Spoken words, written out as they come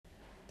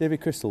David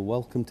Crystal,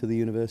 welcome to the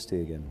university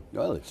again.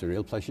 Well, it's a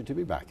real pleasure to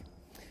be back.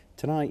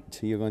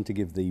 Tonight you're going to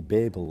give the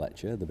Babel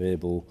Lecture, the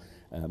Babel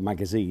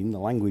magazine, the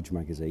language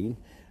magazine.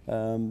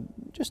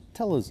 Just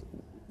tell us,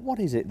 what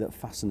is it that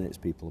fascinates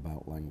people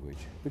about language?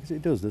 Because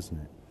it does, doesn't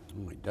it?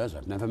 Oh, it does.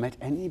 I've never met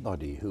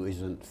anybody who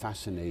isn't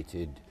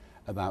fascinated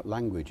about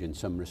language in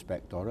some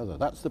respect or other.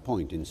 That's the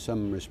point, in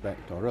some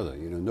respect or other.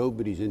 You know,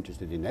 nobody's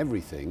interested in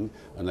everything,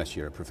 unless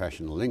you're a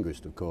professional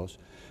linguist, of course,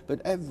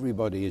 but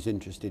everybody is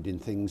interested in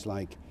things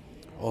like,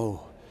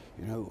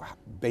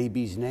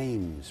 babies'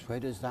 names. Where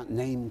does that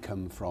name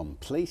come from?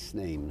 Place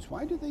names.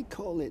 Why do they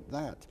call it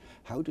that?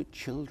 How do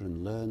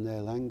children learn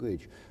their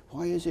language?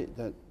 Why is it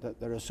that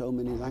there are so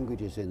many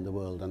languages in the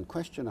world? And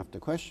question after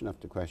question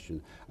after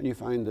question. And you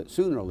find that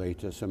sooner or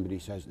later somebody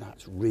says,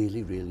 that's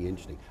really, really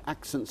interesting.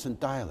 Accents and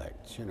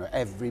dialects. You know,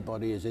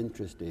 everybody is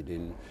interested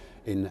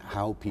in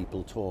how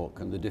people talk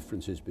and the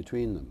differences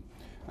between them.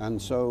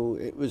 And so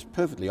it was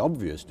perfectly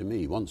obvious to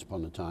me once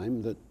upon a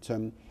time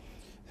that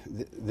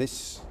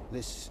this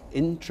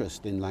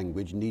interest in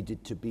language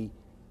needed to be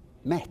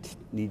met,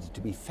 needed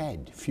to be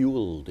fed,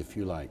 fueled, if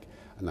you like.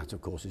 And that, of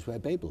course, is where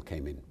Babel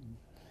came in.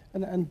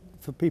 And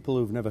for people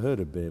who've never heard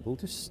of Babel,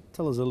 just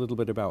tell us a little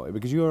bit about it,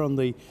 because you're on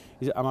the,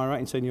 am I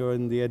right in saying you're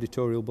in the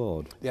editorial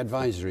board? The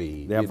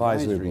advisory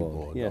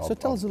board. Yeah, so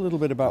tell us a little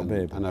bit about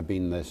Babel. And I've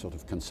been their sort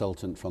of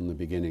consultant from the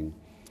beginning.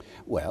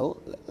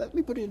 Well, let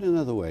me put it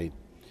another way.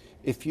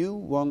 If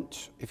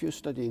you're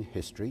studying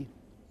history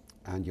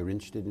and you're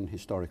interested in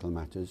historical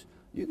matters,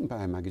 you can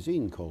buy a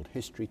magazine called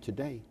History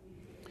Today.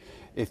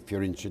 If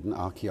you're interested in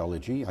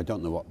archaeology, I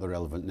don't know what the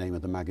relevant name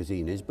of the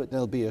magazine is, but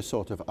there'll be a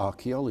sort of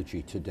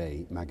Archaeology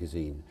Today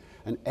magazine.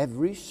 And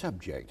every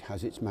subject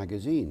has its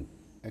magazine,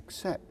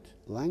 except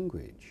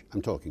language.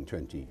 I'm talking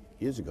 20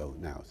 years ago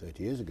now,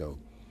 30 years ago.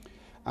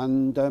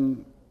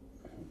 And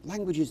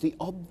language is the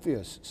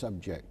obvious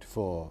subject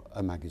for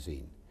a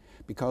magazine,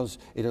 because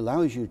it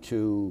allows you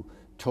to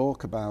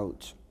talk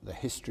about the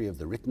history of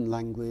the written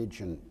language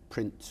and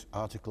print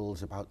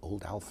articles about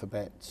old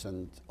alphabets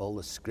and all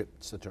the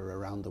scripts that are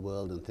around the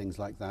world and things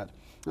like that.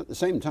 At the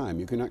same time,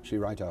 you can actually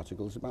write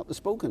articles about the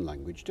spoken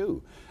language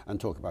too, and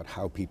talk about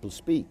how people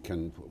speak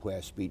and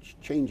where speech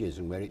changes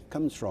and where it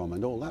comes from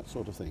and all that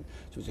sort of thing.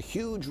 So it's a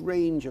huge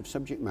range of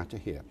subject matter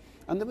here.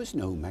 And there was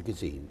no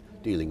magazine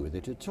dealing with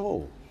it at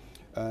all.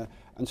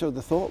 And so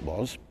the thought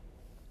was,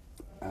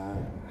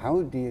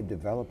 how do you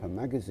develop a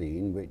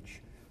magazine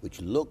which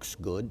looks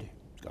good?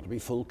 It's got to be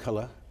full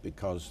colour,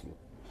 because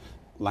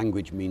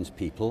language means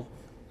people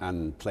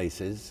and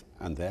places,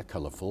 and they're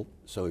colourful.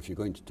 So if you're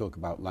going to talk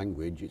about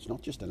language, it's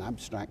not just an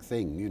abstract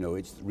thing, you know,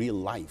 it's real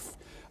life.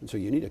 And so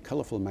you need a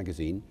colourful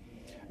magazine,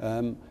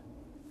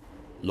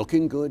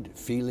 looking good,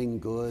 feeling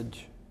good,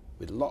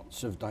 with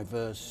lots of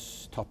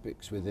diverse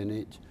topics within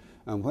it.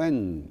 And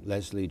when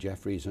Leslie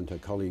Jeffries and her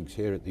colleagues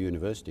here at the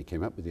university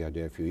came up with the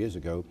idea a few years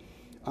ago,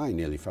 I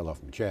nearly fell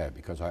off my chair,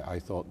 because I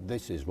thought,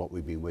 this is what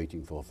we've been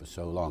waiting for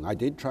so long. I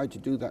did try to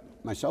do that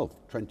myself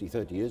 20,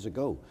 30 years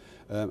ago,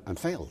 and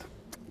failed,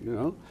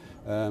 you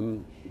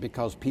know,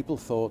 because people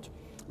thought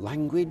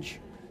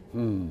language,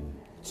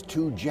 it's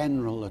too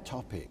general a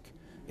topic.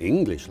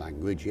 English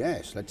language,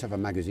 yes, let's have a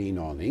magazine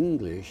on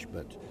English,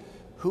 but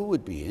who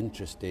would be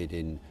interested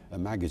in a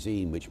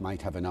magazine which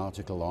might have an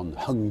article on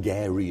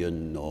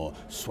Hungarian or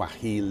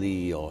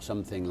Swahili or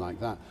something like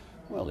that?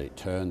 Well, it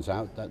turns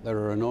out that there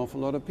are an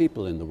awful lot of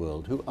people in the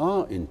world who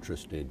are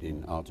interested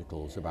in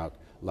articles about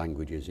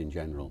languages in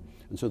general.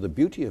 And so the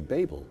beauty of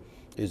Babel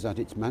is that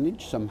it's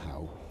managed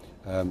somehow,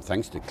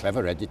 thanks to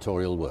clever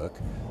editorial work,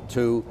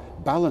 to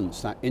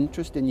balance that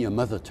interest in your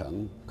mother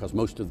tongue, because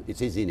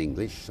it is in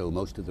English, so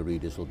most of the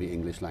readers will be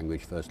English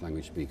language, first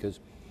language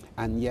speakers,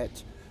 and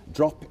yet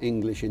drop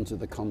English into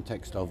the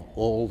context of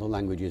all the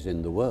languages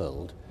in the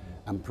world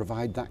and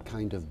provide that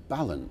kind of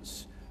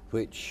balance,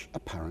 which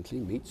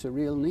apparently meets a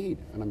real need,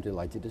 and I'm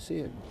delighted to see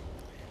it.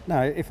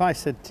 Now, if I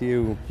said to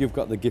you, you've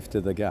got the gift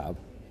of the gab,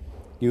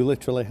 you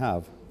literally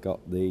have got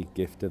the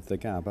gift of the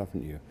gab,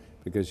 haven't you?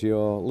 Because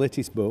your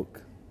latest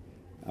book,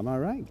 am I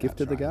right? Gift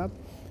That's of the right.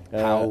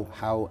 Gab?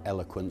 How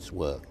Eloquence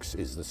Works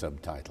is the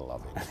subtitle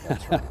of it.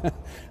 That's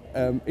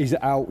right. Is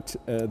out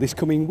this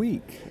coming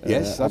week?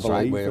 Yes, that's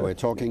right. We're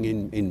talking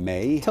in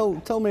May.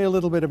 Tell me a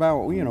little bit about,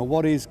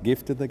 what is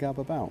Gift of the Gab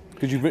about?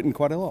 Because you've written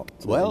quite a lot.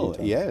 Well,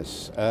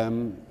 yes.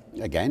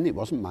 Again, it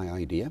wasn't my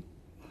idea,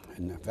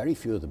 and very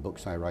few of the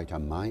books I write are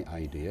my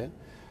idea.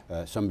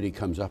 Somebody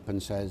comes up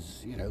and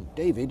says,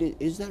 David,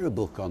 is there a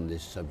book on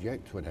this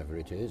subject, whatever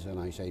it is? And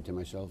I say to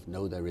myself,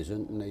 no, there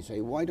isn't. And they say,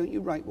 why don't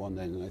you write one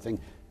then? And I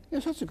think,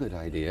 yes, that's a good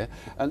idea.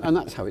 And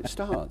that's how it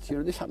starts.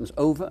 This happens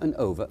over and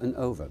over and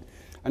over.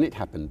 And it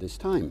happened this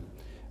time.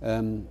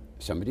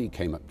 Somebody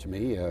came up to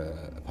me,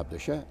 a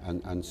publisher,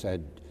 and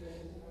said,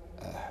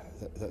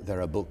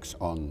 there are books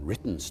on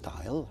written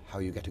style, how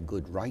you get a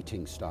good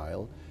writing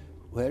style.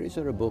 Where is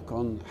there a book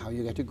on how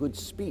you get a good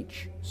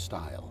speech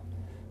style,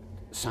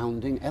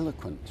 sounding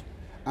eloquent?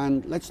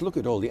 And let's look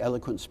at all the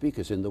eloquent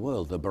speakers in the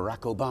world, the Barack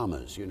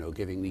Obamas,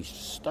 giving these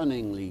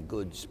stunningly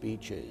good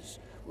speeches.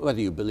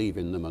 Whether you believe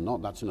in them or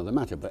not, that's another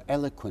matter, but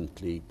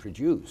eloquently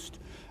produced.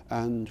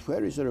 And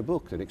where is there a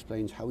book that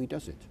explains how he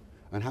does it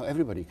and how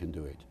everybody can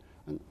do it?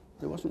 And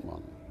there wasn't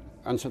one.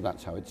 And so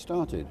that's how it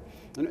started.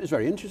 And it was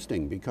very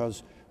interesting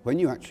because when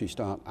you actually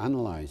start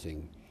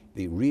analysing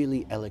the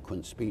really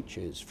eloquent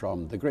speeches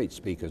from the great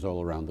speakers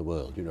all around the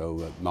world, you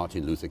know,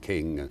 Martin Luther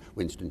King,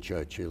 Winston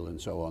Churchill and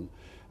so on,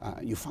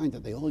 you find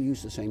that they all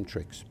use the same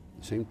tricks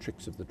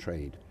of the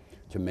trade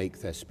to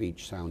make their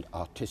speech sound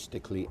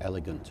artistically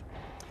elegant.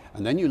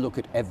 And then you look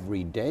at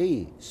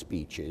everyday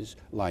speeches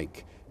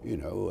like, you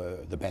know,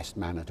 the best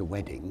man at a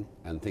wedding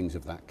and things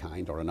of that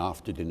kind, or an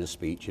after-dinner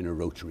speech in a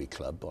Rotary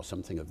Club or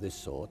something of this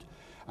sort,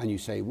 and you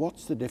say,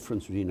 what's the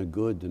difference between a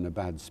good and a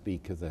bad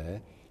speaker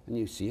there? And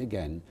you see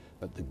again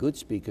that the good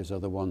speakers are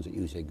the ones that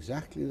use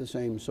exactly the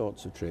same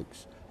sorts of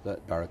tricks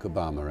that Barack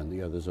Obama and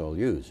the others all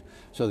use.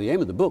 So the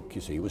aim of the book,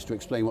 you see, was to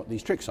explain what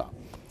these tricks are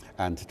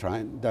and to try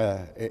and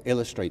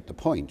illustrate the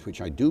point, which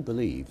I do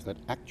believe, that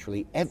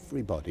actually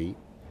everybody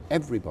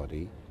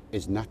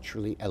is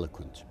naturally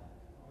eloquent.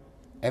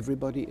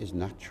 Everybody is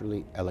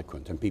naturally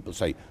eloquent. And people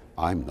say,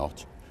 I'm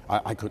not.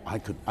 I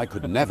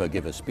could never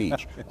give a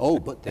speech. Oh,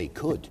 but they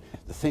could.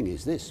 The thing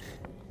is this.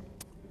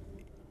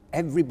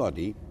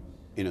 Everybody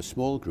in a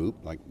small group,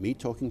 like me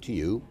talking to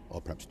you,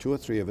 or perhaps 2 or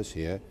 3 of us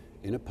here,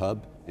 in a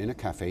pub, in a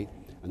cafe,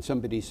 and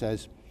somebody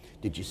says,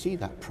 did you see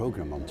that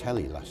program on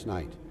telly last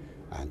night?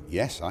 And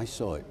yes, I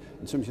saw it.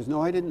 And somebody says,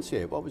 no, I didn't see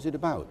it. What was it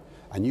about?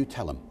 And you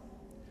tell them.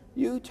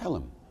 You tell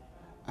them.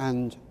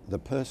 And the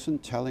person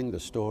telling the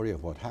story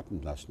of what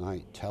happened last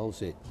night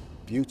tells it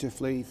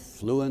beautifully,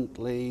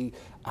 fluently,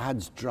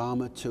 adds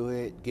drama to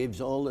it,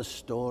 gives all the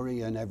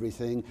story and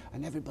everything,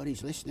 and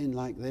everybody's listening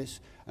like this,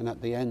 and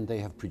at the end they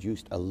have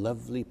produced a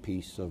lovely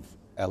piece of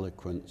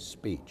eloquent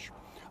speech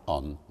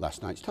on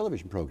last night's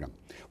television program.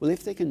 Well,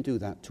 if they can do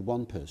that to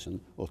 1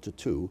 person, or to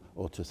 2,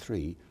 or to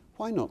 3,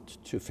 why not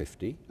to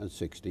 50 and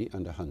 60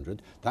 and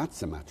 100?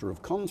 That's a matter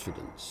of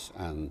confidence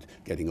and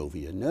getting over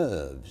your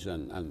nerves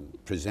and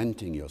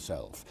presenting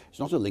yourself. It's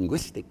not a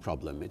linguistic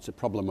problem, it's a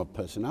problem of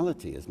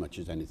personality as much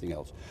as anything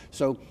else.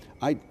 So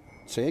I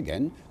say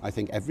again, I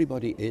think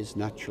everybody is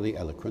naturally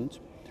eloquent,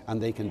 and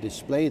they can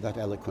display that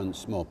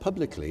eloquence more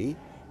publicly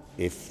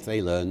if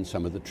they learn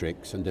some of the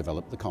tricks and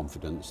develop the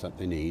confidence that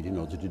they need in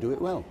order to do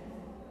it well.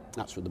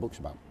 That's what the book's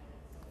about.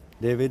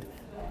 David,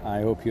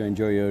 I hope you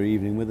enjoy your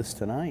evening with us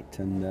tonight,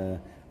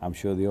 and I'm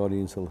sure the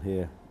audience will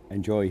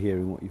enjoy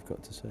hearing what you've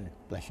got to say.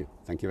 Bless you.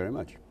 Thank you very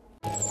much.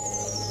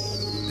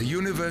 The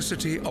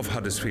University of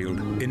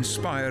Huddersfield,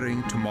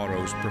 inspiring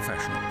tomorrow's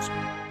professionals.